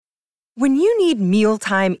When you need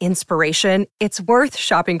mealtime inspiration, it's worth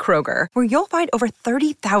shopping Kroger, where you'll find over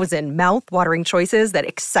 30,000 mouth-watering choices that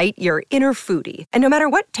excite your inner foodie. And no matter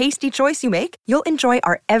what tasty choice you make, you'll enjoy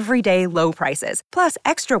our everyday low prices, plus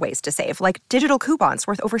extra ways to save, like digital coupons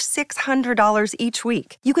worth over $600 each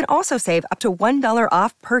week. You can also save up to $1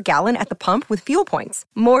 off per gallon at the pump with fuel points.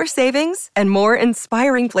 More savings and more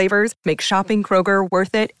inspiring flavors make shopping Kroger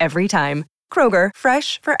worth it every time. Kroger,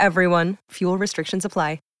 fresh for everyone. Fuel restrictions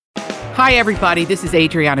apply. Hi, everybody. This is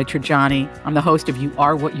Adriana Trajani. I'm the host of You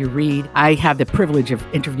Are What You Read. I have the privilege of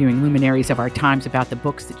interviewing luminaries of our times about the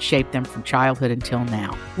books that shaped them from childhood until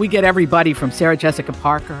now. We get everybody from Sarah Jessica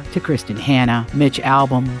Parker to Kristen Hanna, Mitch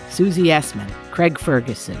Albom, Susie Essman, Craig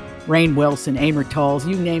Ferguson, Rainn Wilson, Amor Tolls,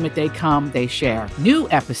 you name it, they come, they share. New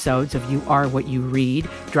episodes of You Are What You Read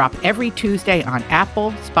drop every Tuesday on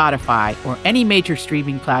Apple, Spotify, or any major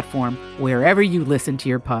streaming platform wherever you listen to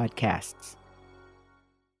your podcasts.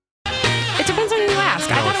 It depends on who you ask.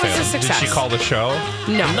 I thought it was a success. Did she call the show?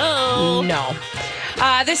 No.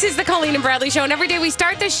 This is the Colleen and Bradley Show, and every day we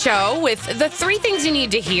start the show with the 3 things you need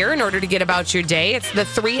to hear in order to get about your day. It's the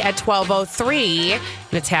 3 at 12:03, and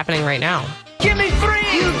it's happening right now. Give me 3!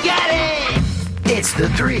 You got it! It's the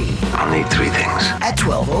 3. I'll need 3 things. At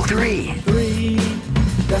 12:03. 3,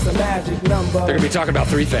 that's a magic number. They're going to be talking about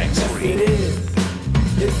 3 things. Yes, it is.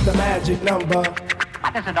 It's the magic number.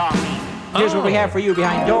 What does it all mean? Here's what we have for you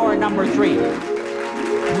behind door number 3.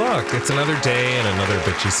 Look, it's another day and another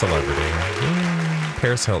bitchy celebrity.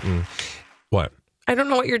 Paris Hilton. What? I don't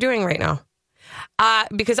know what you're doing right now.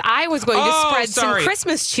 Because I was going to spread some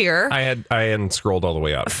Christmas cheer. I hadn't scrolled all the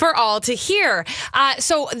way up. For all to hear.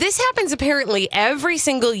 So this happens apparently every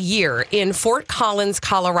single year in Fort Collins,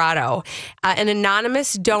 Colorado. An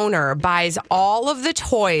anonymous donor buys all of the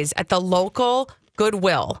toys at the local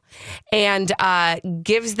Goodwill and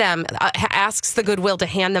gives them, asks the Goodwill to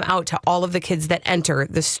hand them out to all of the kids that enter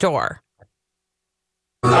the store.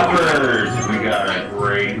 Lovers, we got a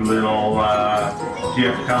great little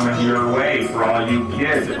gift coming your way for all you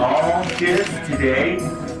kids. All kids today,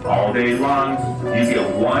 all day long, you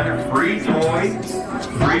get 1 free toy,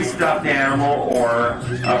 free stuffed animal, or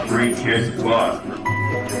a free kid's book.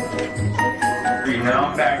 You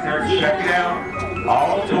know, back there, check it out.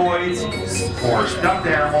 All toys or stuffed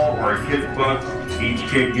animal or a kid's book, each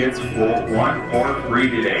kid gets 1 for free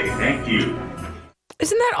today. Thank you.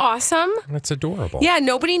 Isn't that awesome? That's adorable. Yeah,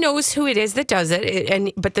 nobody knows who it is that does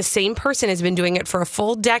it, but the same person has been doing it for a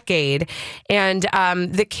full decade. And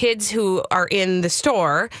the kids who are in the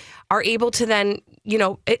store are able to then,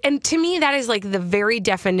 and to me, that is like the very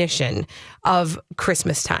definition of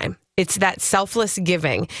Christmas time. It's that selfless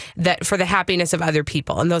giving that for the happiness of other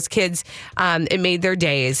people. And those kids, it made their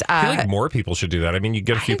days. I feel like more people should do that. I mean, you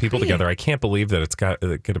get a few people together. I can't believe that it's going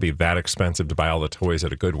to be that expensive to buy all the toys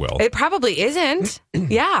at a Goodwill. It probably isn't.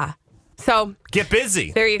 Yeah. So get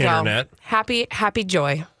busy. There you Internet. go. Happy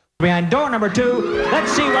joy. Behind door number 2,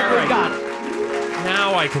 let's see what we've got.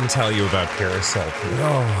 Now I can tell you about Paris Hilton.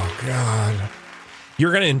 Oh, God.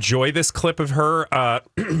 You're going to enjoy this clip of her.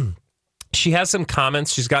 She has some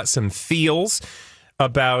comments. She's got some feels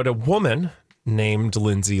about a woman named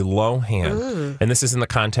Lindsay Lohan. And this is in the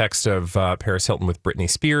context of Paris Hilton with Britney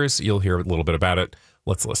Spears. You'll hear a little bit about it.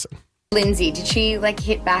 Let's listen. Lindsay, did she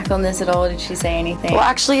hit back on this at all? Did she say anything? Well,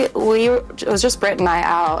 actually, it was just Britt and I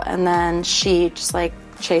out, and then she just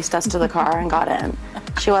chased us to the car and got in.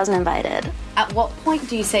 She wasn't invited. At what point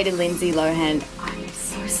do you say to Lindsay Lohan, I'm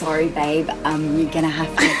so sorry, babe, you're gonna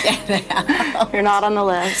have to get out? You're not on the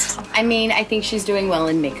list. I mean, I think she's doing well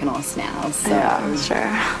in Mykonos now, so. Yeah,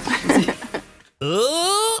 sure.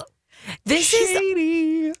 This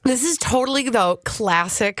is totally, though,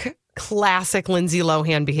 classic Lindsay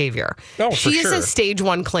Lohan behavior. Oh, she is sure. a stage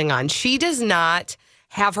 1 Klingon. She does not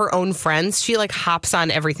have her own friends. She hops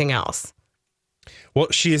on everything else. Well,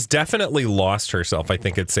 she has definitely lost herself, I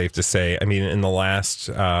think it's safe to say. I mean, in the last,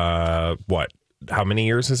 how many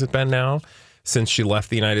years has it been now since she left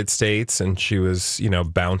the United States and she was,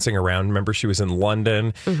 bouncing around? Remember, she was in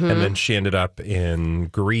London and then she ended up in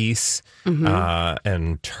Greece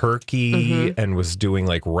and Turkey and was doing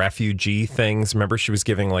refugee things. Remember, she was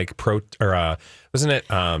giving wasn't it?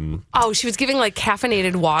 She was giving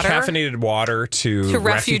caffeinated water. Caffeinated water to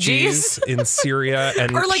refugees in Syria.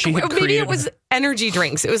 And or she had maybe it was energy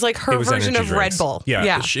drinks. It was her version of Red Bull.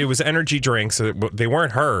 Yeah. It was energy drinks. They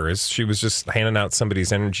weren't hers. She was just handing out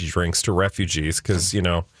somebody's energy drinks to refugees because,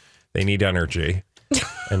 they need energy.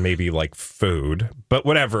 and maybe like food, but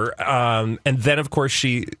whatever. And then, of course,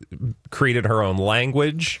 she created her own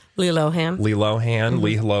language. Lilohan.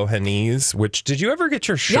 Lilohanese, which, did you ever get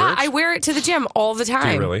your shirt? Yeah, I wear it to the gym all the time.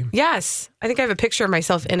 Do you really? Yes. I think I have a picture of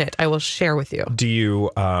myself in it. I will share with you. Do you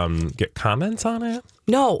get comments on it?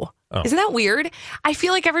 No. Oh. Isn't that weird? I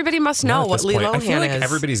feel like everybody must know what Lilohan is. I feel like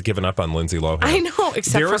everybody's given up on Lindsay Lohan. I know,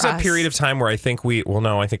 except there was for a period of time where I think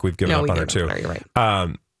I think we've given up on her too. You're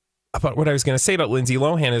right. But what I was going to say about Lindsay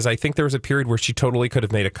Lohan is I think there was a period where she totally could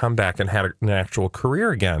have made a comeback and had an actual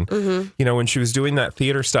career again. Mm-hmm. You know, when she was doing that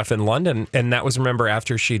theater stuff in London, and that was, remember,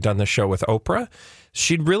 after she'd done the show with Oprah,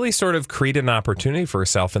 she'd really sort of created an opportunity for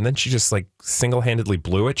herself, and then she just like single-handedly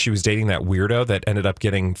blew it. She was dating that weirdo that ended up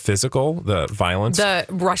getting physical, the violence. The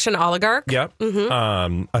Russian oligarch? Yep.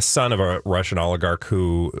 Mm-hmm. A son of a Russian oligarch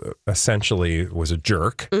who essentially was a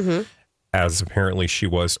jerk. Mm-hmm. As apparently she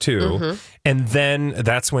was too. Mm-hmm. And then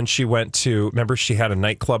that's when she went to, remember she had a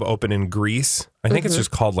nightclub open in Greece. I think it's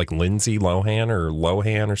just called like Lindsay Lohan or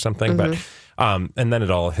Lohan or something. But and then it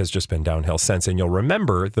all has just been downhill since. And you'll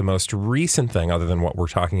remember the most recent thing, other than what we're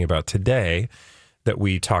talking about today, that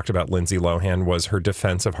we talked about Lindsay Lohan was her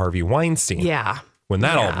defense of Harvey Weinstein. Yeah. When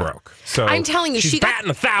that all broke. So I'm telling you, she's batting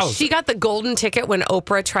 1,000. She got the golden ticket when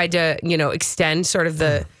Oprah tried to, extend sort of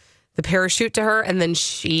the parachute to her, and then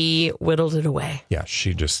she whittled it away. Yeah,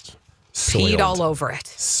 she just peed all over it.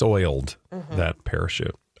 Soiled that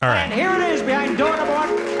parachute. All right. And here it is behind door number 1.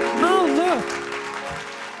 Oh,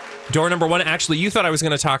 look. Door number 1. Actually, you thought I was going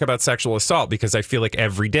to talk about sexual assault because I feel like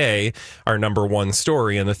every day our number 1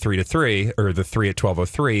 story in the 3 to 3 or the 3 at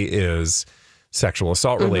 12:03 is sexual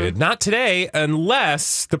assault related. Not today,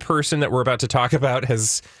 unless the person that we're about to talk about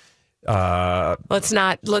has let's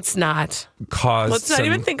not even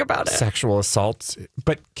think about it. Sexual assaults.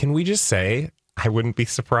 But can we just say I wouldn't be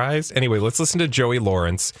surprised? Anyway, let's listen to Joey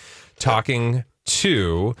Lawrence talking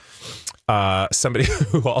to somebody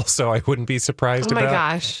who also I wouldn't be surprised about. Oh my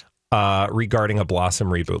gosh. Regarding a Blossom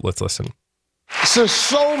reboot. Let's listen. Since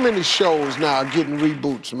so many shows now are getting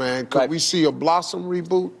reboots, man, could we see a Blossom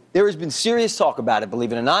reboot? There has been serious talk about it,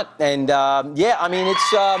 believe it or not. And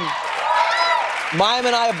it's Mayim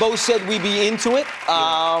and I have both said we'd be into it.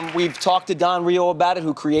 We've talked to Don Rio about it,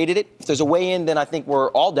 who created it. If there's a way in, then I think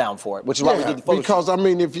we're all down for it, which is why we did the photo because,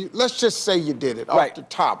 if let's just say you did it off the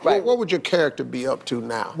top. Right. What would your character be up to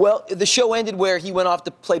now? Well, the show ended where he went off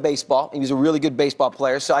to play baseball. He was a really good baseball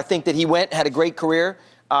player. So I think that he had a great career.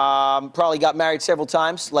 Probably got married several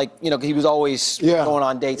times, because he was always going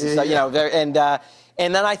on dates and stuff,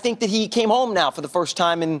 And then I think that he came home now for the first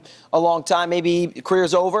time in a long time. Maybe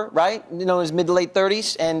career's over, right? In his mid to late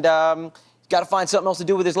 30s, and he's got to find something else to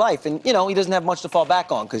do with his life. And he doesn't have much to fall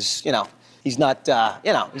back on because he's not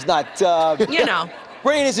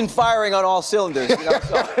brain isn't firing on all cylinders.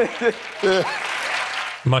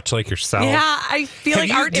 Much like yourself. Yeah, I feel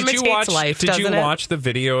like art imitates life, Did you watch the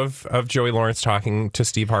video of Joey Lawrence talking to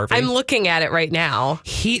Steve Harvey? I'm looking at it right now.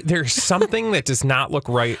 There's something that does not look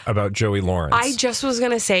right about Joey Lawrence. I just was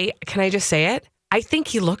going to say, can I just say it? I think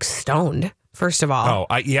he looks stoned, first of all.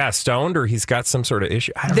 Stoned, or he's got some sort of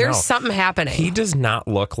issue. I don't know. There's something happening. He does not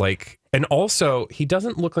look like, and also he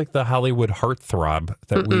doesn't look like the Hollywood heartthrob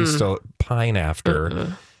that we used to pine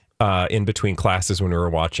after. In between classes when we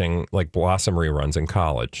were watching like Blossom reruns in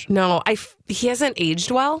college. No, he hasn't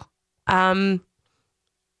aged well.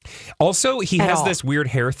 Also, he has this weird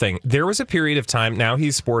hair thing. There was a period of time, now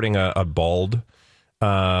he's sporting a bald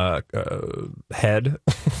head.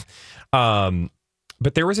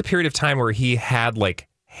 But there was a period of time where he had like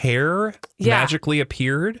hair magically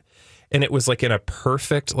appeared, and it was like in a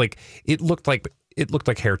perfect, like it looked like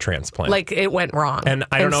hair transplant. Like it went wrong. And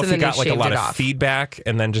I don't know if he got like a lot of feedback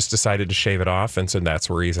and then just decided to shave it off. And so that's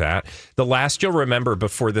where he's at. The last you'll remember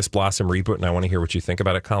before this Blossom reboot, and I want to hear what you think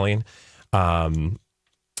about it, Colleen.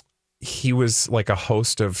 He was like a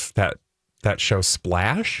host of that show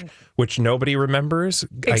Splash, which nobody remembers.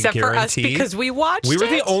 Except I for us, guarantee. because we watched it. We were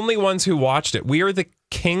the only ones who watched it. We are the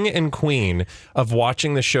king and queen of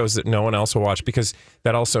watching the shows that no one else will watch, because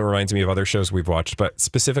that also reminds me of other shows we've watched. But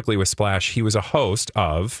specifically with Splash, he was a host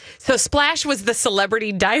of... So Splash was the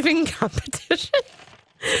celebrity diving competition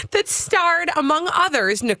that starred, among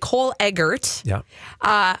others, Nicole Eggert. Yeah.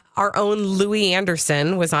 Our own Louis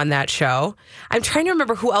Anderson was on that show. I'm trying to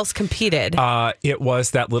remember who else competed. It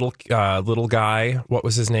was that little guy. What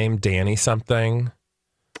was his name? Danny something.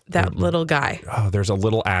 That little guy. Oh, there's a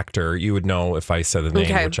little actor. You would know if I said the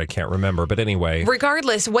name, which I can't remember. But anyway.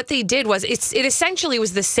 Regardless, what they did was, it essentially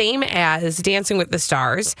was the same as Dancing with the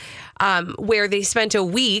Stars, where they spent a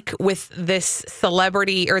week with this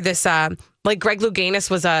celebrity or this Like Greg Louganis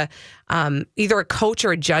was either a coach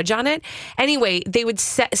or a judge on it. Anyway, they would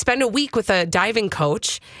spend a week with a diving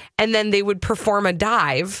coach, and then they would perform a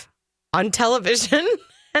dive on television,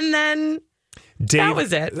 and then that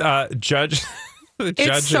was it. Judge. The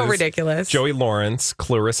judges, it's so ridiculous. Joey Lawrence,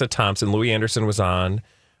 Clarissa Thompson, Louis Anderson was on.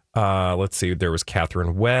 Let's see, there was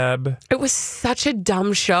Catherine Webb. It was such a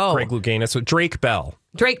dumb show. Greg Louganis, Drake Bell.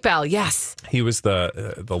 Drake Bell, yes. He was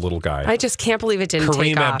the little guy. I just can't believe it didn't Kareem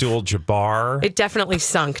take off. Abdul-Jabbar. It definitely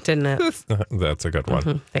sunk, didn't it? That's a good one.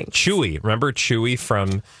 Mm-hmm, thanks. Chewy. Remember Chewy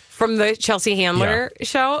from the Chelsea Handler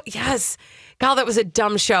show? Yes. God, that was a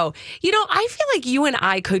dumb show. You know, I feel like you and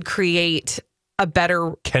I could create a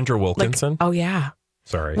better... Kendra Wilkinson? Oh, yeah.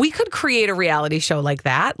 Sorry. We could create a reality show like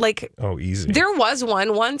that. Easy. There was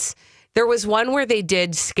one once. There was one where they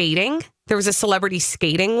did skating. There was a celebrity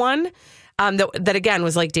skating one that again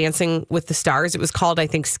was like Dancing with the Stars. It was called, I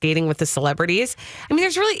think, Skating with the Celebrities. I mean,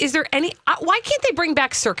 is there any, why can't they bring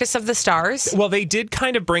back Circus of the Stars? Well, they did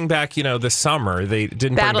kind of bring back, the summer. They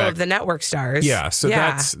didn't Battle bring back of the Network Stars. Yeah. So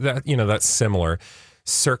that's similar.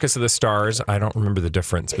 Circus of the Stars. I don't remember the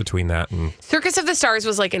difference between that and Circus of the Stars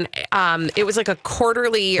was like it was like a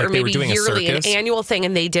quarterly or maybe yearly, an annual thing,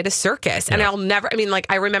 and they did a circus. And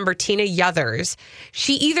I remember Tina Yothers.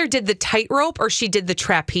 She either did the tightrope or she did the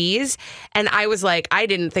trapeze, and I was like, I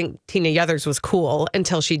didn't think Tina Yothers was cool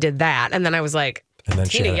until she did that, and then I was like. And then Tina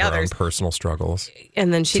she had her own Yothers. Personal struggles.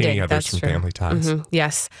 And then she Tina did. Yothers That's from true. Family Ties. Mm-hmm.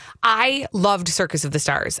 Yes. I loved Circus of the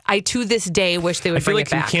Stars. I, to this day, wish they would bring it back. I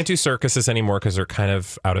feel like you can't do circuses anymore because they're kind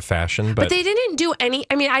of out of fashion. But they didn't do any...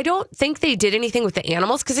 I mean, I don't think they did anything with the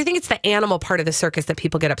animals because I think it's the animal part of the circus that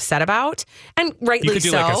people get upset about. And rightly so. You could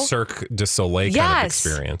do like a Cirque du Soleil kind of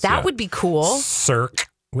experience. That would be cool. Cirque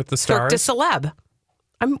with the stars. Cirque du Celeb.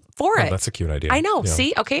 I'm for it. That's a cute idea. I know. Yeah.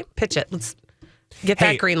 See? Okay, pitch it. Let's... Get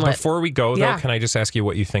that greenlit. Before we go, though, can I just ask you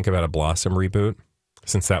what you think about a Blossom reboot?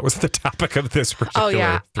 Since that was the topic of this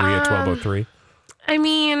particular 3 at 12:03. I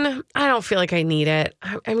mean, I don't feel like I need it.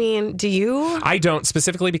 I mean, do you? I don't,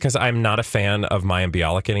 specifically because I'm not a fan of Mayim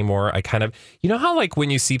Bialik anymore. I kind of, you know how like when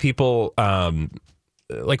you see people,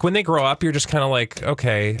 like when they grow up, you're just kind of like,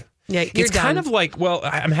 okay. Yeah, it's kind of like, well,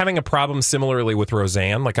 I'm having a problem similarly with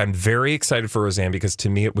Roseanne. Like I'm very excited for Roseanne because to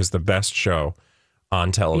me it was the best show on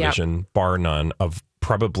television, bar none, of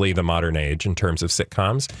probably the modern age in terms of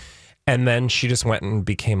sitcoms. And then she just went and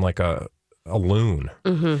became like a loon.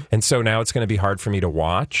 Mm-hmm. And so now it's going to be hard for me to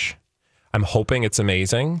watch. I'm hoping it's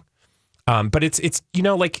amazing. But it's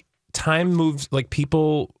like time moves, like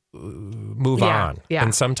people move on. Yeah.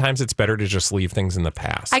 And sometimes it's better to just leave things in the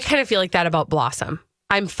past. I kind of feel like that about Blossom.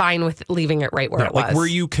 I'm fine with leaving it right where it was. Like, were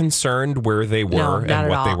you concerned where they were and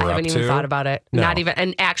what they were up to? I haven't even thought about it. No. Not even.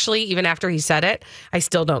 And actually, even after he said it, I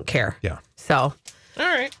still don't care. Yeah. So. All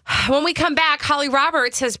right. When we come back, Holly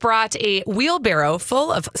Roberts has brought a wheelbarrow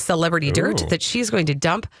full of celebrity dirt that she's going to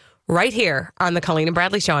dump right here on the Colleen and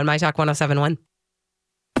Bradley Show on My Talk 107.1.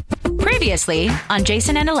 Previously on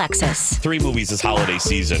Jason and Alexis. 3 movies this holiday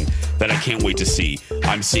season that I can't wait to see.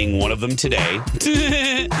 I'm seeing one of them today. What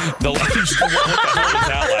the hell was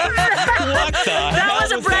that laugh? What the that hell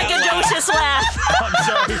was a braggadocious laugh. I'm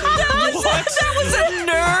sorry. That was a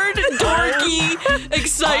nerd, dorky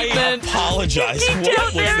excitement. I apologize.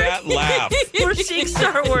 What was that laugh? We're seeing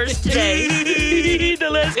Star Wars today. The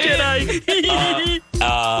Last Jedi.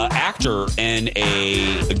 Actor in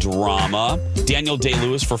a drama. Daniel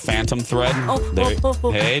Day-Lewis for Phantom Thread.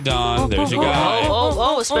 Hey, Don. There's your guy.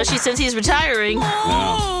 Especially since he's retiring.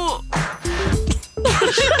 No.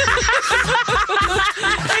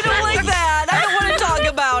 I don't like that. I don't want to talk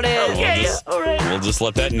about it. Okay, all right. We'll just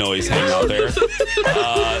let that noise hang out there.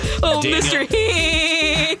 Mr.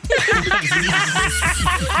 He.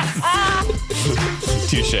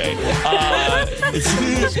 Touche.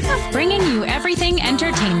 Bringing you everything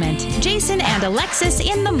entertainment. Jason and Alexis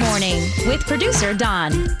in the morning with producer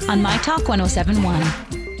Don on My Talk 107.1.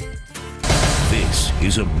 This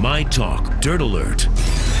is a My Talk Dirt Alert.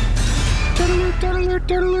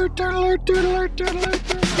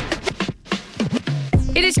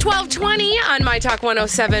 It is 12:20 on My Talk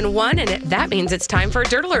 107.1, and that means it's time for a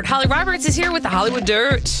Dirt Alert. Holly Roberts is here with the Hollywood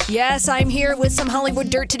Dirt. Yes, I'm here with some Hollywood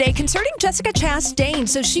Dirt today concerning Jessica Chastain.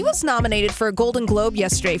 So she was nominated for a Golden Globe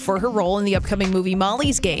yesterday for her role in the upcoming movie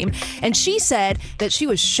Molly's Game, and she said that she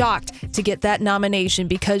was shocked to get that nomination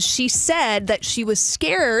because she said that she was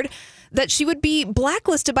scared that she would be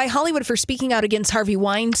blacklisted by Hollywood for speaking out against Harvey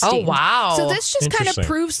Weinstein. Oh, wow. So this just kind of Interesting.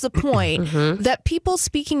 proves the point that people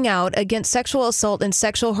speaking out against sexual assault and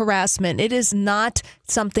sexual harassment, it is not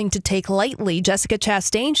something to take lightly. Jessica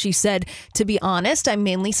Chastain, she said, to be honest, I'm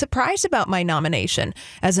mainly surprised about my nomination.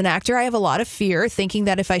 As an actor, I have a lot of fear, thinking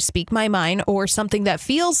that if I speak my mind or something that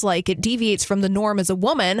feels like it deviates from the norm as a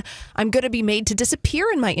woman, I'm going to be made to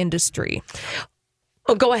disappear in my industry.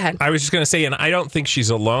 Oh, go ahead. I was just going to say, and I don't think she's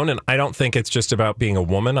alone, and I don't think it's just about being a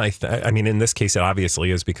woman. I mean, in this case, it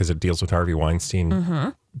obviously is because it deals with Harvey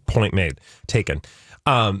Weinstein. Point made, taken.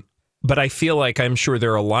 But I feel like I'm sure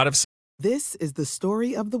there are a lot of... This is the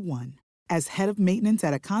story of the one. As head of maintenance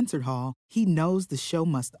at a concert hall, he knows the show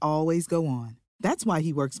must always go on. That's why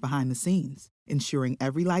he works behind the scenes, ensuring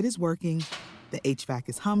every light is working, the HVAC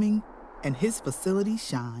is humming, and his facility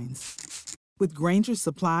shines. With Grainger's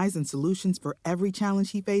supplies and solutions for every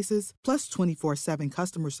challenge he faces, plus 24/7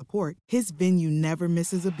 customer support, his venue never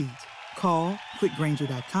misses a beat. Call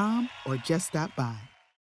quickgrainger.com or just stop by.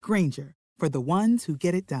 Grainger, for the ones who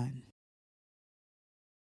get it done.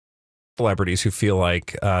 Celebrities who feel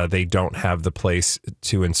like they don't have the place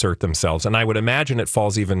to insert themselves. And I would imagine it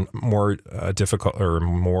falls even more difficult or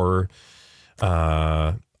more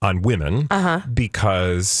on women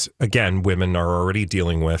because, again, women are already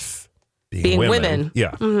dealing with being women.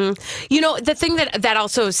 Yeah. You know, the thing that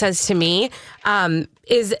also says to me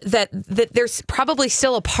is that there's probably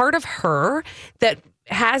still a part of her that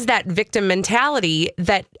has that victim mentality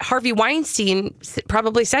that Harvey Weinstein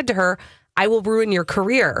probably said to her, I will ruin your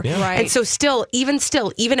career. Yeah. Right. And so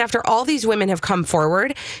even after all these women have come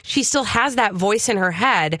forward, she still has that voice in her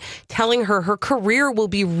head telling her her career will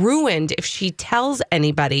be ruined if she tells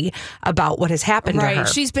anybody about what has happened to her.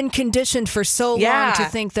 She's been conditioned for so long to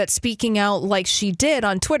think that speaking out like she did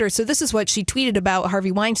on Twitter. So this is what she tweeted about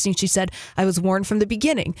Harvey Weinstein. She said, I was warned from the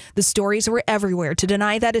beginning. The stories were everywhere. To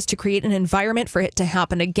deny that is to create an environment for it to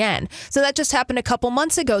happen again. So that just happened a couple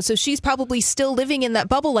months ago. So she's probably still living in that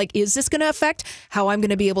bubble. Like, is this going to affect how I'm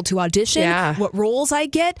going to be able to audition, what roles I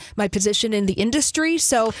get, my position in the industry?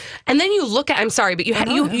 So, and then you look at, I'm sorry, but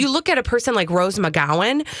you look at a person like Rose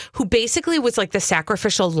McGowan, who basically was like the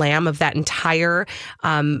sacrificial lamb of that entire,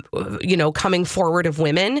 coming forward of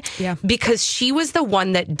women, because she was the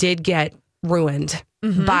one that did get ruined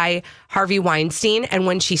by Harvey Weinstein. And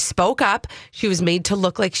when she spoke up, she was made to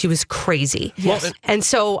look like she was crazy. Yes. And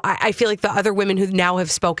so I feel like the other women who now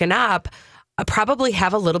have spoken up probably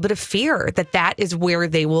have a little bit of fear that is where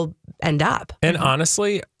they will end up. And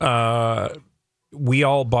honestly, we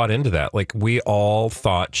all bought into that. Like, we all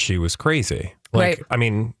thought she was crazy. Like, right. I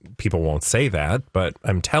mean, people won't say that, but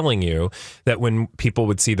I'm telling you that when people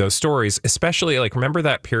would see those stories, especially like, remember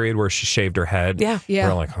that period where she shaved her head? Yeah.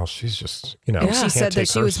 We're like, oh, she's just, And she said that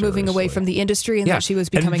she was moving away from the industry and that she was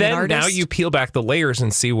becoming an artist. Now you peel back the layers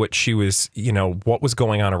and see what she was, what was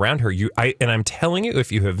going on around her. And I'm telling you,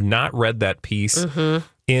 if you have not read that piece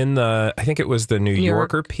in I think it was the New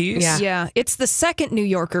Yorker piece. Yeah. It's the second New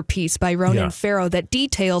Yorker piece by Ronan Farrow that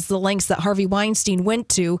details the lengths that Harvey Weinstein went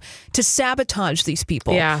to sabotage these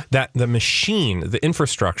people. Yeah. That the machine, the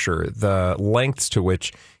infrastructure, the lengths to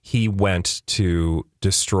which he went to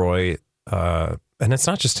destroy and it's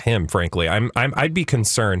not just him, frankly. I'd be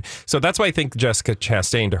concerned. So that's why I think Jessica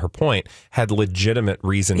Chastain, to her point, had legitimate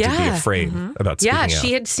reason to be afraid about speaking out. Yeah,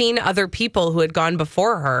 she had seen other people who had gone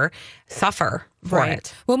before her suffer for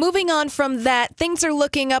it. Well, moving on from that, things are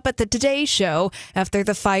looking up at the Today Show after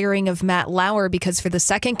the firing of Matt Lauer, because for the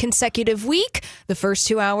second consecutive week, the first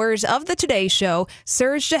 2 hours of the Today Show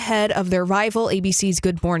surged ahead of their rival ABC's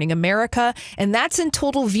Good Morning America, and that's in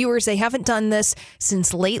total viewers. They haven't done this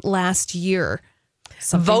since late last year.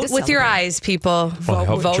 Vote with your eyes, people. Well, I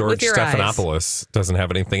hope vote George with your eyes. Stephanopoulos doesn't have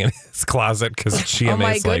anything in his closet because GMA's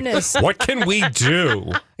my goodness. like, what can we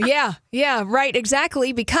do? Yeah, right,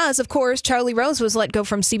 exactly. Because, of course, Charlie Rose was let go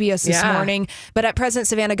from CBS this morning. But at present,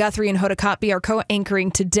 Savannah Guthrie and Hoda Kotb are co-anchoring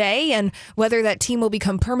today. And whether that team will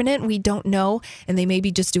become permanent, we don't know. And they may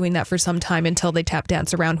be just doing that for some time until they tap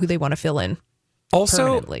dance around who they want to fill in.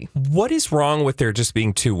 Also, what is wrong with there just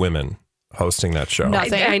being two women hosting that show?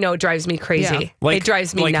 Nothing. I know, it drives me crazy. Like, it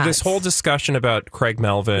drives me nuts. This whole discussion about Craig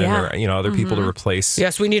Melvin or other people to replace.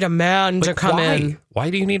 Yes, we need a man to come in. Why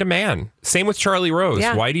do you need a man? Same with Charlie Rose.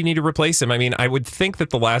 Yeah. Why do you need to replace him? I mean, I would think that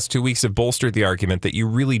the last 2 weeks have bolstered the argument that you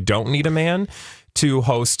really don't need a man to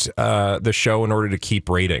host the show in order to keep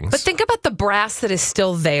ratings. But think about the brass that is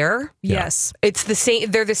still there. Yes. It's the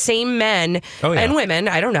same. They're the same men and women.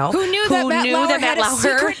 I don't know. Who knew that Matt Lauer had a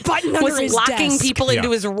secret button under was his locking desk. people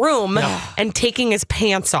into his room and taking his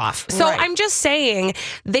pants off. So I'm just saying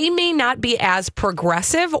they may not be as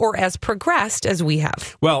progressive or as progressed as we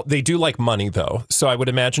have. Well, they do like money, though. So I would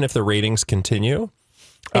imagine if the ratings continue,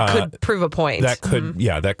 it could prove a point. That could,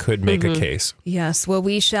 that could make a case. Yes, well,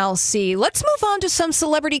 we shall see. Let's move on to some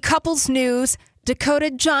celebrity couples news. Dakota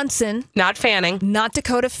Johnson, not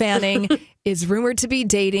Dakota Fanning, is rumored to be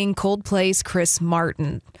dating Coldplay's Chris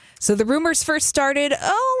Martin. So the rumors first started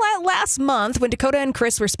last month when Dakota and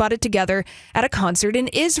Chris were spotted together at a concert in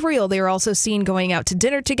Israel. They were also seen going out to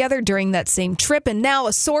dinner together during that same trip. And now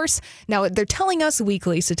they're telling us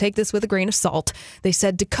weekly, so take this with a grain of salt. They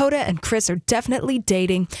said Dakota and Chris are definitely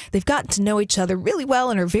dating. They've gotten to know each other really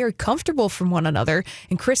well and are very comfortable from one another.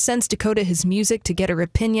 And Chris sends Dakota his music to get her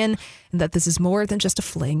opinion, and that this is more than just a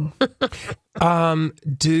fling.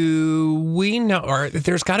 Do we know, or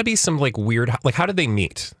there's got to be some weird, how did they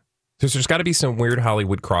meet? There's got to be some weird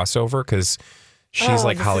Hollywood crossover because she's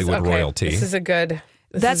Hollywood royalty. This is a good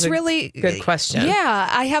question. Yeah,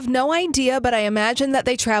 I have no idea, but I imagine that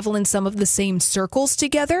they travel in some of the same circles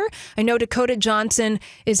together. I know Dakota Johnson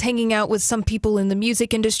is hanging out with some people in the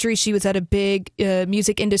music industry. She was at a big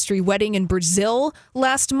music industry wedding in Brazil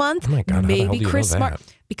last month. Oh my God, maybe how the hell do you Chris know that?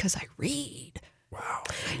 Because I read. Wow.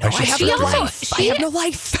 I have no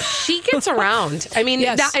life. She gets around. I mean,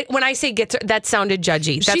 when I say gets, that sounded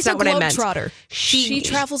judgy. That's She's not what I meant. Trotter. She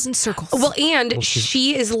travels in circles. Well, and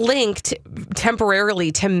she is linked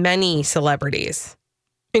temporarily to many celebrities,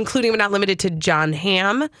 including but not limited to John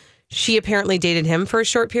Hamm. She apparently dated him for a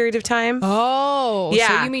short period of time. Oh, yeah.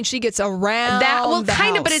 So you mean she gets around that? Well, the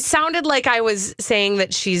kind house. of, but it sounded like I was saying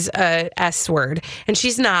that she's a S word, and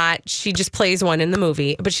she's not. She just plays one in the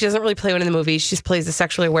movie, but she doesn't really play one in the movie. She just plays a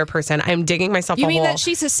sexually aware person. I'm digging myself a hole. You mean that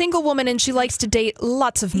she's a single woman and she likes to date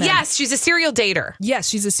lots of men? Yes, she's a serial dater. Yes,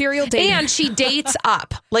 she's a serial dater. And she dates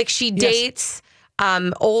up. She dates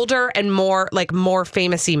older and more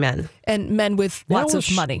famous-y men. And men with lots of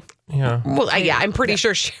money. Yeah. Well, I'm pretty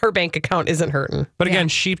sure her bank account isn't hurting. But again,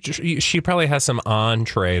 she probably has some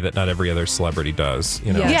entree that not every other celebrity does.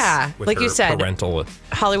 You know, yeah, with like her you said, parental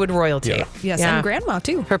Hollywood royalty. Yeah. Yes, and grandma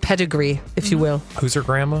too. Her pedigree, if you will. Who's her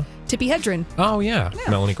grandma? Tippi Hedren. Oh yeah,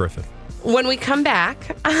 Melanie Griffith. When we come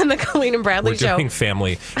back on the Colleen and Bradley show,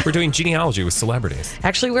 we're doing genealogy with celebrities.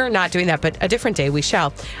 Actually, we're not doing that, but a different day we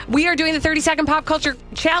shall. We are doing the 30-second pop culture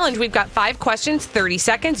challenge. We've got 5 questions, 30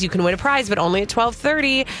 seconds. You can win a prize, but only at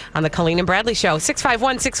 12:30 on the Colleen and Bradley show.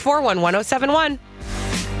 651-641-1071.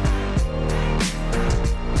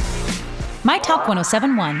 My Talk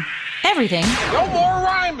 1071. Everything. No more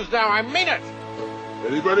rhymes now, I mean it.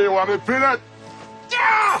 Anybody want a peanut?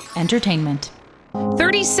 Entertainment.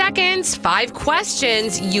 30 seconds, 5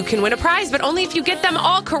 questions. You can win a prize, but only if you get them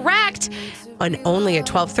all correct. And only at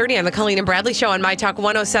 12:30 on the Colleen and Bradley show on My Talk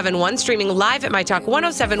 1071, streaming live at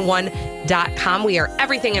MyTalk1071.com. We are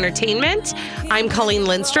everything entertainment. I'm Colleen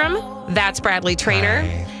Lindstrom. That's Bradley Trainer.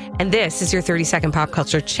 Hi. And this is your 30-second pop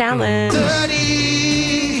culture challenge.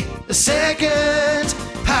 30-second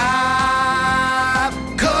pop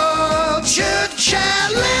culture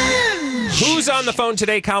challenge. Who's on the phone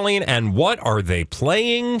today, Colleen, and what are they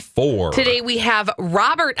playing for? Today we have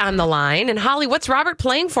Robert on the line. And Holly, what's Robert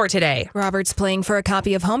playing for today? Robert's playing for a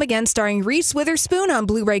copy of Home Again starring Reese Witherspoon on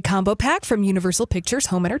Blu-ray combo pack from Universal Pictures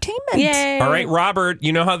Home Entertainment. Yay. All right, Robert,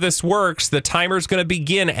 you know how this works. The timer's going to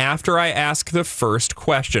begin after I ask the first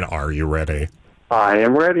question. Are you ready? I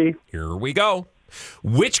am ready. Here we go.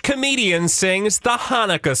 Which comedian sings the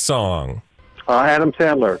Hanukkah song? Adam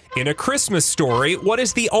Sandler. In A Christmas Story, what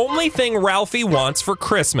is the only thing Ralphie wants for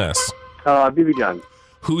Christmas? BB gun.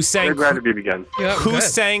 Who sang BB gun. Yep, Who good.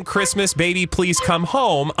 sang Christmas Baby Please Come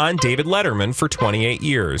Home on David Letterman for 28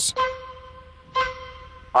 years?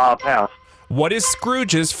 Pass. What is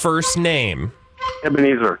Scrooge's first name?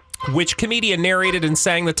 Ebenezer. Which comedian narrated and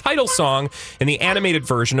sang the title song in the animated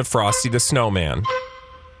version of Frosty the Snowman?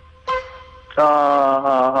 Fred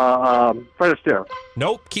Astaire.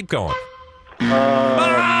 Nope, keep going.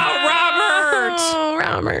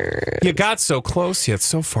 Robert. You got so close, yet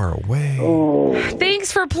so far away.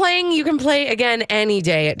 Thanks for playing. You can play again any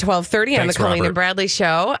day at 12:30 on the Colleen Robert. and Bradley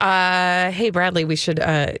show. Hey, Bradley, we should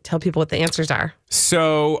tell people what the answers are.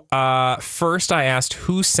 So, first I asked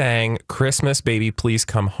who sang Christmas Baby Please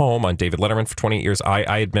Come Home on David Letterman for 28 years.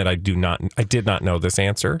 I admit I did not know this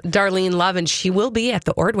answer. Darlene Love, and she will be at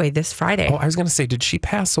the Ordway this Friday. Oh, I was going to say, did she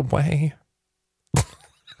pass away?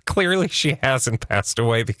 Clearly she hasn't passed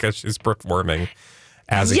away because she's performing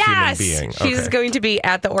as a human being. She's going to be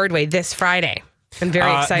at the Ordway this Friday. I'm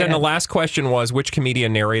very excited. Then the last question was, which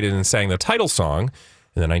comedian narrated and sang the title song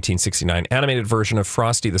in the 1969 animated version of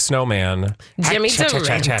Frosty the Snowman? Jimmy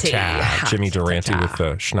Durante. Jimmy Durante with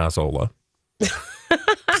the schnozola.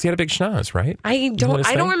 He had a big schnoz, right? I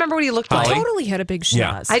don't remember what he looked like. He totally had a big schnoz.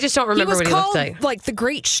 Yeah. I just don't remember what he looked like. Like the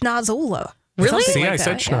Great Schnozola. Really? See, like I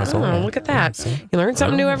said schnozola. Oh, look at that. You learn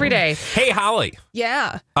something new every day. Hey, Holly.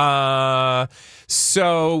 Yeah.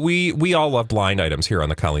 So we all love blind items here on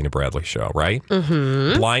the Colleen and Bradley Show, right?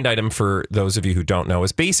 Mm-hmm. Blind item, for those of you who don't know,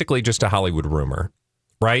 is basically just a Hollywood rumor,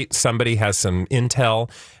 right? Somebody has some intel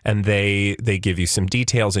and they give you some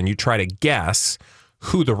details and you try to guess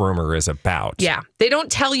who the rumor is about. Yeah. They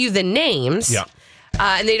don't tell you the names. Yeah.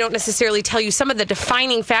 And they don't necessarily tell you some of the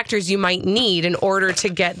defining factors you might need in order to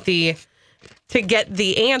get the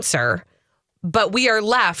answer. But we are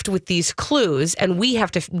left with these clues, and we have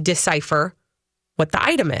to decipher what the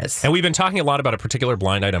item is. And we've been talking a lot about a particular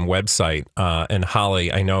blind item website. And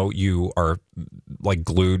Holly, I know you are like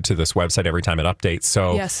glued to this website every time it updates.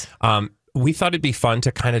 So yes. We thought it'd be fun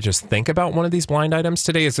to kind of just think about one of these blind items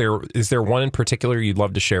today. Is there one in particular you'd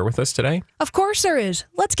love to share with us today? Of course there is.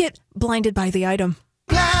 Let's get blinded by the item.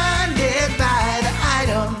 Blinded by the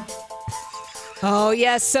item. Oh,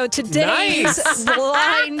 yes. So today's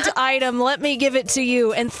blind item, let me give it to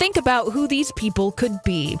you and think about who these people could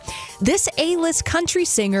be. This A-list country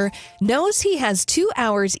singer knows he has 2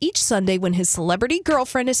 hours each Sunday when his celebrity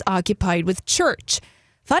girlfriend is occupied with church.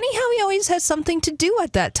 Funny how he always has something to do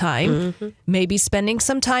at that time. Mm-hmm. Maybe spending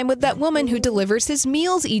some time with that woman who delivers his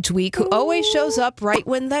meals each week, who always shows up right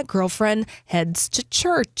when that girlfriend heads to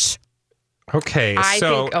church. Okay,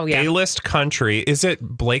 A-list country. Is it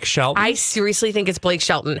Blake Shelton? I seriously think it's Blake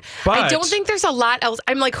Shelton. But I don't think there's a lot else.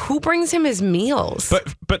 I'm like, who brings him his meals?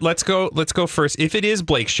 But let's go first. If it is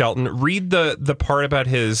Blake Shelton, read the part about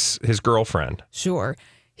his girlfriend. Sure.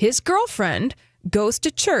 His girlfriend goes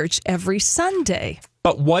to church every Sunday.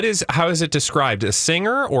 But how is it described? A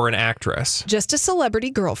singer or an actress? Just a celebrity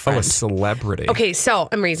girlfriend. Oh, a celebrity. Okay, so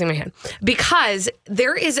I'm raising my hand because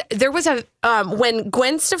there was a when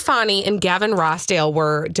Gwen Stefani and Gavin Rossdale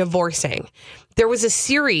were divorcing, there was a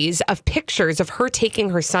series of pictures of her taking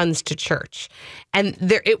her sons to church, and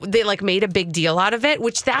they like made a big deal out of it,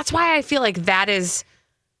 which that's why I feel like that is.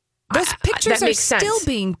 Those pictures are still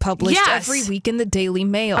being published every week in the Daily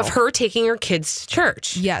Mail. Of her taking her kids to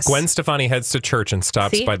church. Yes. Gwen Stefani heads to church and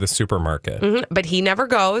stops by the supermarket. Mm-hmm. But he never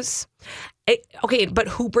goes. Okay, but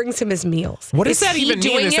who brings him his meals? What does that even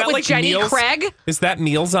mean? Doing is it that with like Jenny meals? Craig? Is that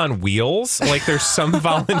Meals on Wheels? Like there's some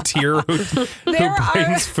volunteer who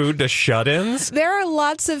brings food to shut-ins? There are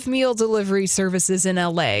lots of meal delivery services in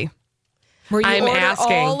LA where you order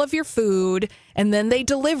all of your food and then they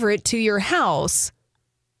deliver it to your house.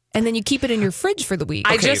 And then you keep it in your fridge for the week.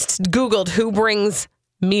 I just Googled who brings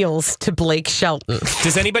meals to Blake Shelton.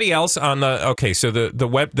 Does anybody else on the... Okay, so the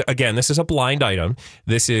web... Again, this is a blind item.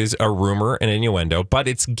 This is a rumor, an innuendo, but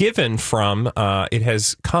it's given from... it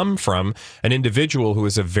has come from an individual who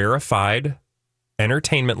is a verified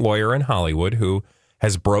entertainment lawyer in Hollywood who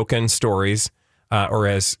has broken stories or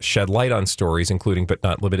has shed light on stories, including but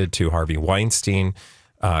not limited to Harvey Weinstein,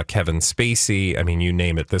 Kevin Spacey. I mean, you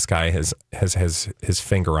name it. This guy has his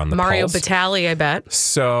finger on the Mario pulse. Batali, I bet.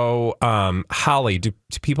 So, Holly, do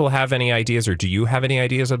people have any ideas, or do you have any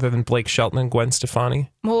ideas other than Blake Shelton and Gwen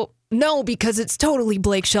Stefani? Well, no, because it's totally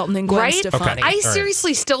Blake Shelton and Gwen Stefani. Okay. I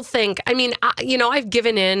seriously still think, I mean, I've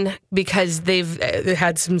given in because they've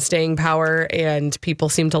had some staying power and people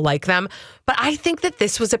seem to like them. But I think that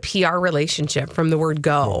this was a PR relationship from the word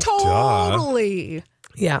go. Totally.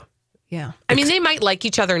 Yeah. Yeah. I mean, they might like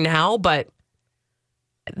each other now, but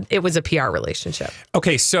it was a PR relationship.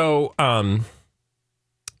 Okay, so...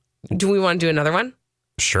 do we want to do another one?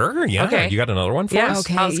 Sure, yeah. Okay. You got another one for us?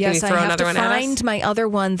 Okay, yes, I have to find my other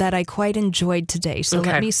one that I quite enjoyed today. So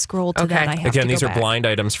let me scroll to that. I have Again, to these go are back. blind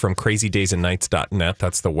items from crazydaysandnights.net.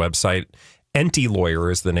 That's the website. Enty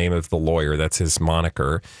Lawyer is the name of the lawyer. That's his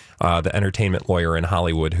moniker. The entertainment lawyer in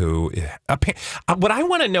Hollywood who... what I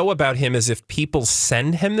want to know about him is if people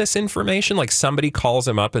send him this information, like somebody calls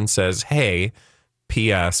him up and says, hey...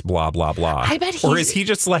 P.S. blah, blah, blah. I bet or is he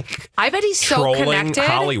just like I bet he's so trolling connected.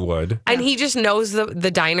 Hollywood. And he just knows the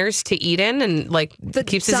diners to eat in and like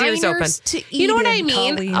keeps his ears open. You know what I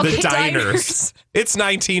mean? The diners. It's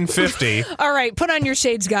 1950. All right, put on your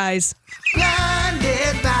shades, guys.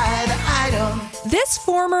 Blinded by the item. This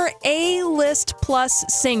former A-list plus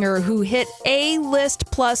singer who hit A-list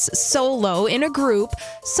plus solo in a group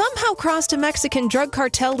somehow crossed a Mexican drug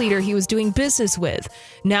cartel leader he was doing business with.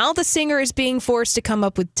 Now the singer is being forced to come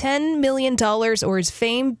up with $10 million or his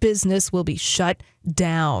famed business will be shut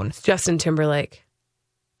down. It's Justin Timberlake.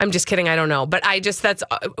 I'm just kidding. I don't know. But that's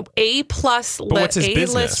A plus. But what's his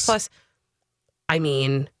business? A-list plus. I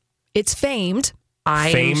mean, it's famed.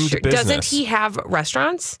 Famed sure. business. Doesn't he have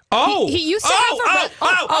restaurants? Oh, he used to have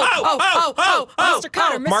Mr.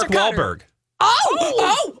 Cutter, Mr. Mark Cutter.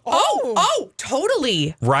 Wahlberg.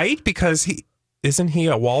 Totally. Right? Because isn't he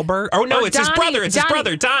a Wahlberg? Oh no, it's his brother. It's his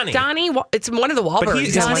brother, Donnie. It's one of the Wahlbergs. But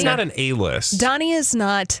he's not an A-list. Donnie is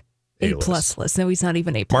not A-plus list. No, he's not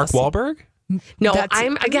even A-plus. Mark Wahlberg? No, I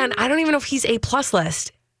don't even know if he's A-plus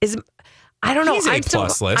list. I don't know. He's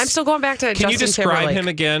A-plus list. I'm still going back to Can Justin you describe Timberlake. him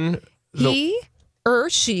again? He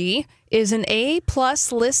or she is an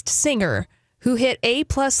A-plus list singer who hit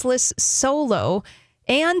A-plus list solo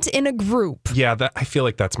and in a group. Yeah, I feel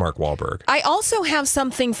like that's Mark Wahlberg. I also have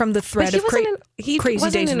something from the thread of Crazy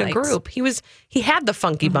wasn't Days in and a Nights. group. He had the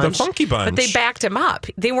Funky Bunch. The Funky Bunch. But they backed him up.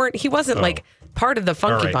 He wasn't like part of the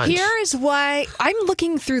Funky Bunch. Here is why I'm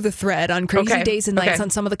looking through the thread on Crazy Days and Nights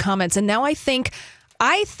on some of the comments, and now I think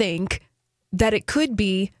that it could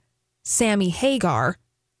be Sammy Hagar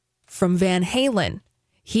from Van Halen.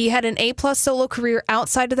 He had an A-plus solo career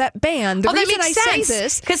outside of that band. The reason that makes sense, say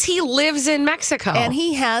this because he lives in Mexico. and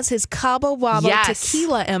he has his Cabo Wabo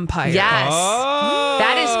tequila empire. Yes. Oh.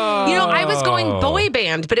 That is, I was going boy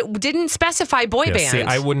band, but it didn't specify boy band. See,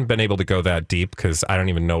 I wouldn't have been able to go that deep because I don't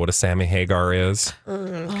even know what a Sammy Hagar is.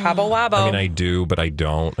 Cabo Wabo. I mean, I do, but I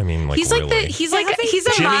don't. I mean, like, he's really. like he's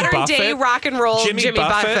a Jimmy modern day Buffett? rock and roll Jimmy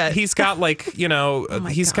Buffett. He's got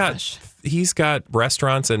he's got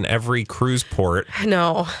restaurants in every cruise port.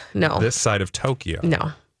 No. This side of Tokyo.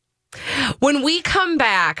 No. When we come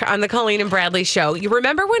back on the Colleen and Bradley show, you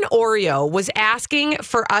remember when Oreo was asking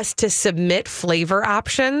for us to submit flavor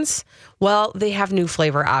options? Well, they have new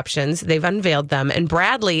flavor options. They've unveiled them, and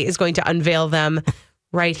Bradley is going to unveil them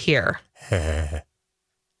right here.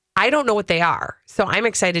 I don't know what they are, so I'm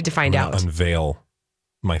excited to find out. Unveil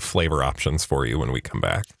my flavor options for you when we come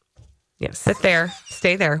back. Yeah, sit there.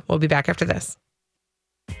 Stay there. We'll be back after this.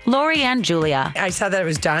 Lori and Julia. I saw that it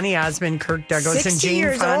was Donny Osmond, Kirk Douglas, and 60 Jane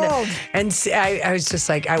years Fonda. old. And I was just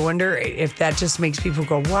like, I wonder if that just makes people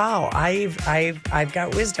go, "Wow, I've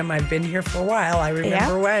got wisdom. I've been here for a while. I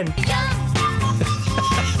remember when."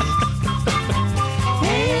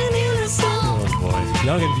 Oh boy,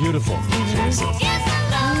 young and beautiful. Jason.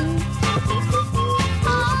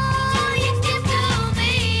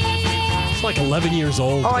 It's like 11 years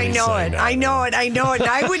old. Oh, I know it. I know it. And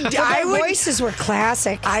I would. Their voices were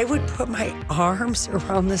classic. I would put my arms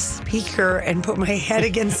around the speaker and put my head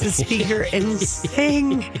against the speaker and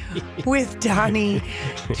sing with Donnie,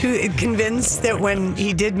 convinced that when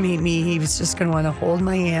he did meet me, he was just going to want to hold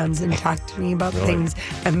my hands and talk to me about things,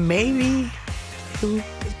 and maybe do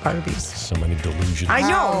Barbies. So many delusions. I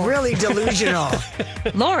know, really delusional.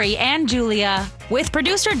 Lori and Julia with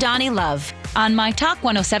producer Donnie Love on My Talk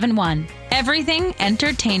 1071. Everything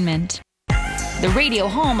Entertainment. The radio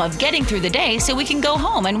home of getting through the day so we can go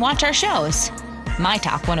home and watch our shows. My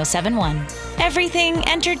Talk 1071. Everything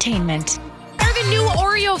Entertainment. What are the new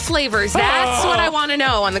Oreo flavors? That's what I want to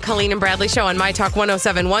know on the Colleen and Bradley show on My Talk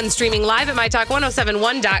 1071, streaming live at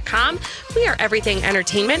MyTalk1071.com. We are Everything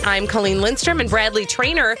Entertainment. I'm Colleen Lindstrom, and Bradley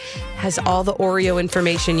Trainer has all the Oreo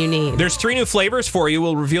information you need. There's 3 new flavors for you.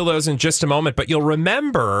 We'll reveal those in just a moment, but you'll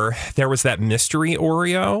remember there was that mystery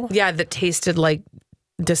Oreo. Yeah, that tasted like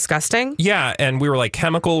disgusting. Yeah, and we were like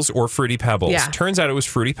chemicals or Fruity Pebbles. Yeah. Turns out it was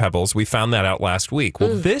Fruity Pebbles. We found that out last week.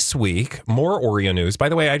 Well, this week, more Oreo news. By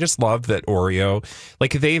the way, I just love that Oreo,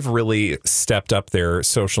 like, they've really stepped up their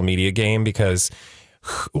social media game, because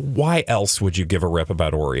why else would you give a rip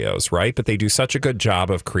about Oreos, right? But they do such a good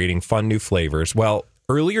job of creating fun new flavors. Well,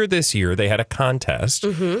 earlier this year, they had a contest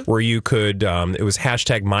where you could, it was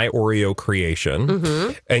hashtag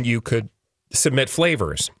 #MyOreoCreation, and you could submit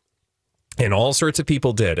flavors. And all sorts of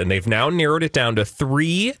people did. And they've now narrowed it down to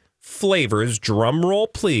 3 flavors. Drum roll,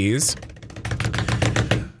 please.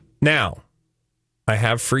 Now, I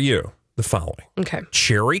have for you the following. Okay.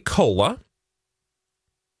 Cherry cola.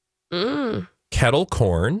 Kettle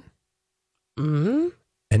corn. And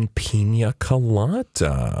pina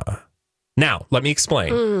colada. Now, let me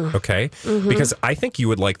explain, okay? Because I think you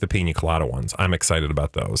would like the pina colada ones. I'm excited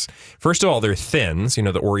about those. First of all, they're thins, the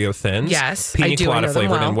Oreo thins. Yes, pina I do. colada I know them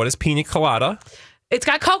flavored. well. And what is pina colada? It's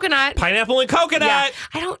got coconut. Pineapple and coconut. Yeah.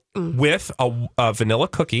 I don't. With a vanilla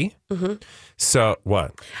cookie. Mm-hmm. So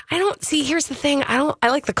what? I don't see. Here's the thing. I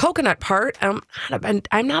like the coconut part. I'm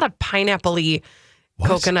not a pineapple-y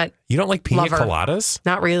coconut. You don't like pina lover. coladas?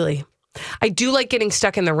 Not really. I do like getting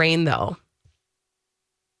stuck in the rain, though.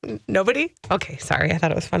 Nobody? Okay, sorry. I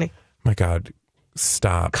thought it was funny. My God,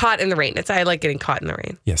 stop. Caught in the rain. I like getting caught in the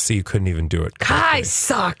rain. Yeah, see, you couldn't even do it. I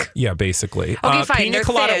suck. Yeah, basically. Okay, fine. Pina They're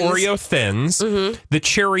colada thins. Oreo thins. Mm-hmm. The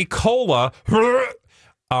cherry cola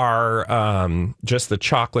are just the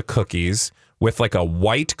chocolate cookies with like a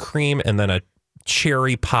white cream and then a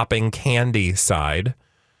cherry popping candy side.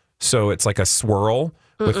 So it's like a swirl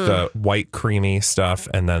with the white creamy stuff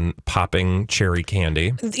and then popping cherry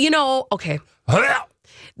candy. Okay.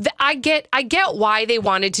 I get why they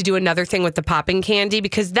wanted to do another thing with the popping candy,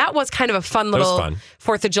 because that was kind of a fun little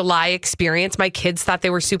 4th of July experience. My kids thought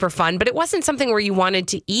they were super fun, but it wasn't something where you wanted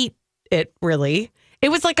to eat it, really. It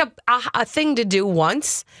was like a thing to do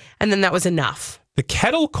once, and then that was enough. The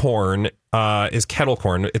kettle corn is kettle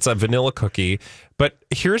corn. It's a vanilla cookie, but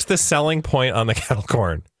here's the selling point on the kettle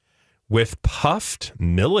corn. With puffed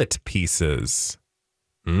millet pieces.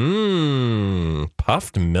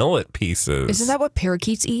 Puffed millet pieces. Isn't that what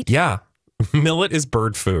parakeets eat? Yeah. Millet is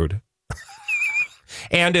bird food.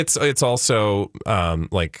 And it's also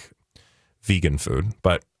like vegan food,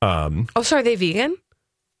 but so are they vegan?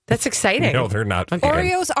 That's exciting. No, they're not. Okay.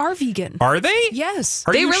 Oreos are vegan. Are they? Yes.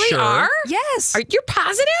 Are they you really sure? are? Yes. Are you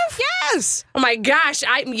positive? Yes. Oh my gosh.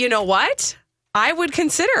 You know what? I would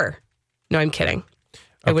consider. No, I'm kidding.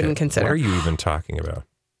 I wouldn't consider. What are you even talking about?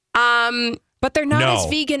 But they're not as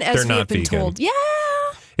vegan as we have been told. Yeah.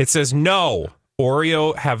 It says no.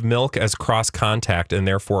 Oreo have milk as cross contact and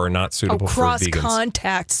therefore are not suitable for cross vegans.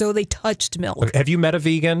 contact. So they touched milk. Have you met a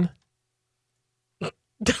vegan?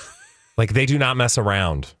 Like they do not mess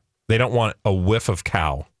around. They don't want a whiff of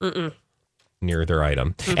cow near their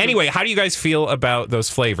item. Mm-hmm. Anyway, how do you guys feel about those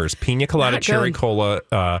flavors? Pina colada, cherry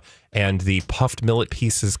cola, and the puffed millet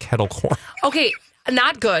pieces kettle corn. Okay,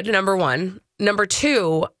 not good, number one. Number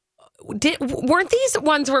two, weren't these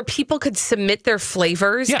ones where people could submit their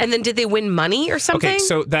flavors and then did they win money or something? Okay,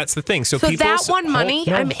 so that's the thing. So people that won money?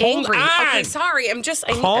 I'm angry. On. Okay, sorry.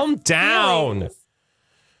 Calm down.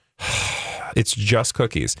 It's just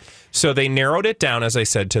cookies. So they narrowed it down, as I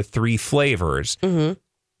said, to 3 flavors. Mm-hmm.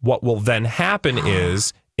 What will then happen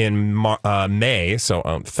is in May,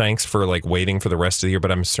 so thanks for waiting for the rest of the year,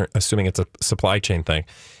 but I'm assuming it's a supply chain thing.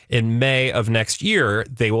 In May of next year,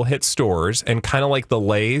 they will hit stores and kind of like the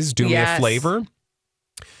Lay's, do me a flavor.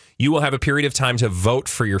 You will have a period of time to vote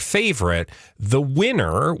for your favorite. The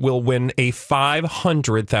winner will win a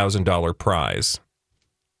 $500,000 prize.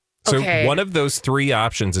 So one of those 3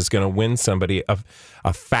 options is going to win somebody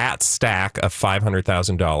a fat stack of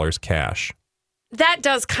 $500,000 cash. That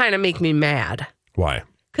does kind of make me mad. Why?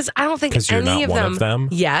 Because I don't think you're any not one of them.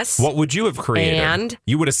 Yes. What would you have created? And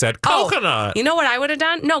you would have said coconut. You know what I would have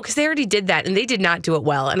done? No, because they already did that and they did not do it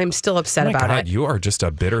well. And I'm still upset about it. You are just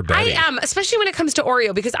a bitter Betty. I am, especially when it comes to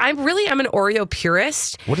Oreo, because I'm an Oreo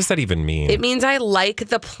purist. What does that even mean? It means I like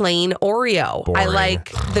the plain Oreo. Boring. I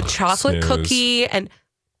like the chocolate cookie and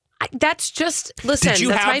that's just, listen, that's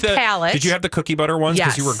my palate. Did you have the cookie butter ones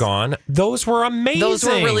because you were gone? Those were amazing. Those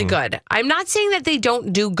were really good. I'm not saying that they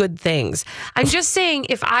don't do good things. I'm just saying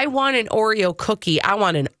if I want an Oreo cookie, I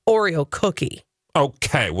want an Oreo cookie.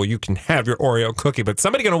 Okay, well, you can have your Oreo cookie, but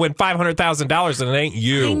somebody's going to win $500,000 and it ain't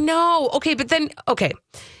you. I know. Okay, but then,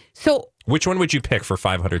 so. Which one would you pick for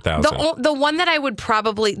 $500,000? The one that I would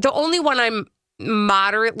probably, the only one I'm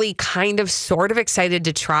moderately kind of sort of excited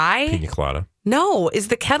to try. Pina colada. No, is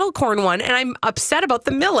the kettle corn one, and I'm upset about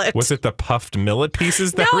the millet. Was it the puffed millet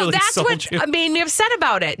pieces that really sold you? No, that's what made me upset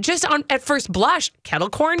about it. Just at first blush,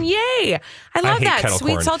 kettle corn, yay. I love that.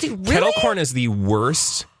 Sweet, corn. salty. Really? Kettle corn is the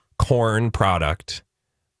worst corn product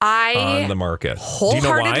on the market.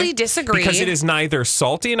 Wholeheartedly disagree. Because it is neither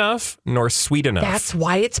salty enough nor sweet enough. That's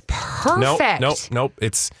why it's perfect. Nope.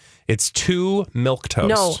 It's too milquetoast.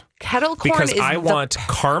 No, kettle corn because I want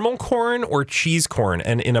caramel corn or cheese corn,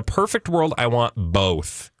 and in a perfect world, I want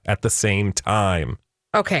both at the same time.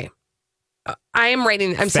 Okay, I am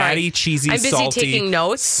writing. I'm fatty, sorry. cheesy, I'm busy salty, taking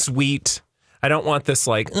notes. Sweet. I don't want this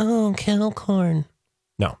kettle corn.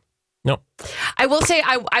 No. I will say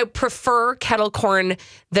I prefer kettle corn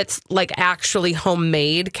that's actually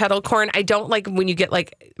homemade kettle corn. I don't like when you get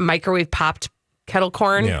microwave popped kettle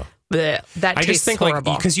corn. Yeah. That I tastes just think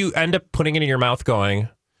horrible. because you end up putting it in your mouth going,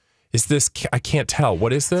 is this, I can't tell.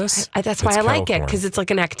 What is this? That's why I like it, because it's like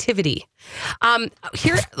an activity.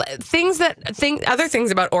 Here, other things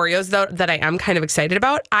about Oreos though that I am kind of excited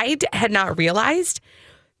about. I had not realized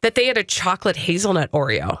that they had a chocolate hazelnut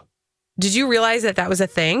Oreo. Did you realize that was a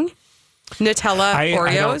thing? Nutella Oreos?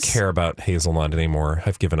 I don't care about hazelnut anymore.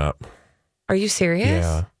 I've given up. Are you serious?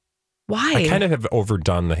 Yeah. Why? I kind of have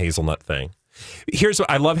overdone the hazelnut thing. Here's what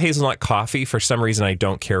I love: hazelnut coffee. For some reason, I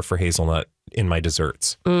don't care for hazelnut in my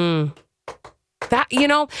desserts. That,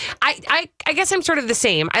 I guess I'm sort of the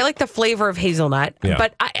same. I like the flavor of hazelnut,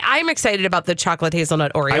 but I'm excited about the chocolate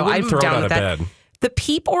hazelnut Oreo. I'm down out with of that. bed. The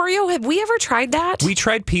Peep Oreo, have we ever tried that? We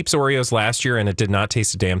tried Peeps Oreos last year, and it did not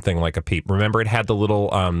taste a damn thing like a Peep. Remember, it had the little,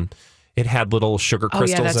 sugar crystals in it. Oh,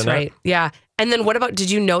 yeah, that's right. Yeah. And then what about,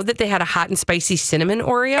 did you know that they had a hot and spicy cinnamon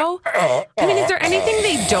Oreo? I mean, is there anything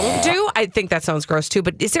they don't do? I think that sounds gross too,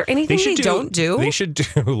 but is there anything they don't do? They should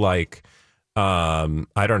do like,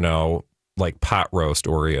 I don't know, like pot roast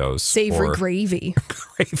Oreos. Savory gravy.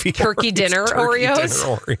 Turkey dinner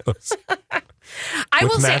Oreos. I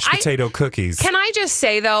will say, mashed potato cookies. Can I just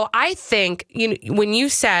say though, I think when you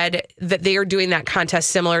said that they are doing that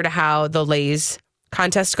contest similar to how the Lay's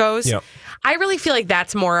contest goes, I really feel like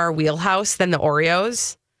that's more our wheelhouse than the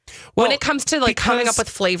Oreos. Well, when it comes to coming up with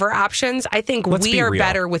flavor options, I think we are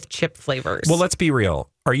better with chip flavors. Well, let's be real.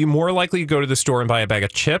 Are you more likely to go to the store and buy a bag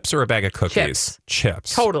of chips or a bag of cookies?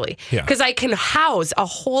 Chips. Totally. Yeah. Because I can house a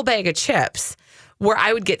whole bag of chips where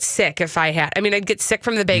I would get sick if I had. I mean, I'd get sick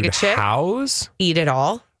from the bag of chips. House? Eat it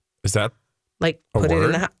all. Is that like a put word? it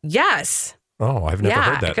in the house? Yes. Oh, I've never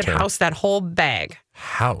heard that I could term. house that whole bag.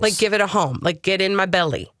 House. Like give it a home. Like get in my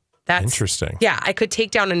belly. That's interesting. Yeah, I could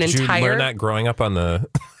take down an Did entire. you learn that growing up on the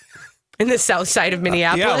in the south side of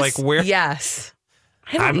Minneapolis? Yeah, like where? Yes.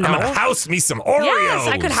 I'm gonna house me some Oreos. Yes,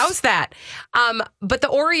 I could house that. But the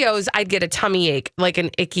Oreos, I'd get a tummy ache, like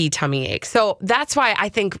an icky tummy ache. So that's why I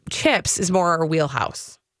think chips is more our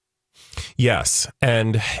wheelhouse. Yes.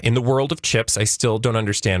 And in the world of chips, I still don't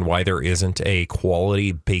understand why there isn't a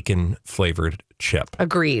quality bacon flavored chip.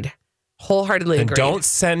 Agreed. Wholeheartedly and agreed. Don't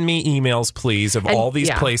send me emails, please, of all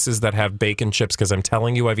these places that have bacon chips, because I'm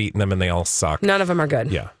telling you I've eaten them and they all suck. None of them are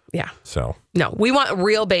good. Yeah. Yeah. So. No, we want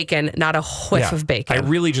real bacon, not a whiff of bacon. I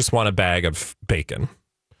really just want a bag of bacon.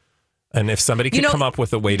 And if somebody could come up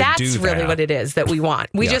with a way to do that. That's really what it is that we want.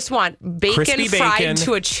 We just want bacon fried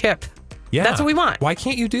to a chip. Yeah. That's what we want. Why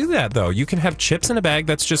can't you do that, though? You can have chips in a bag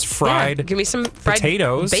that's just fried. Yeah, give me some fried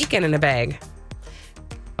potatoes. Bacon in a bag.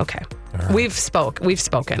 Okay. Right. We've spoken.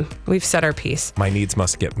 We've said our piece. My needs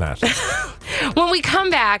must get met. When we come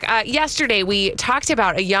back, yesterday we talked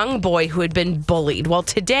about a young boy who had been bullied. Well,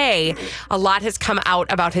 today a lot has come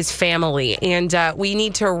out about his family, and we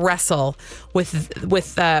need to wrestle with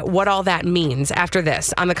what all that means after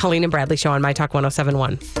this on the Colleen and Bradley Show on My Talk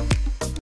 107.1.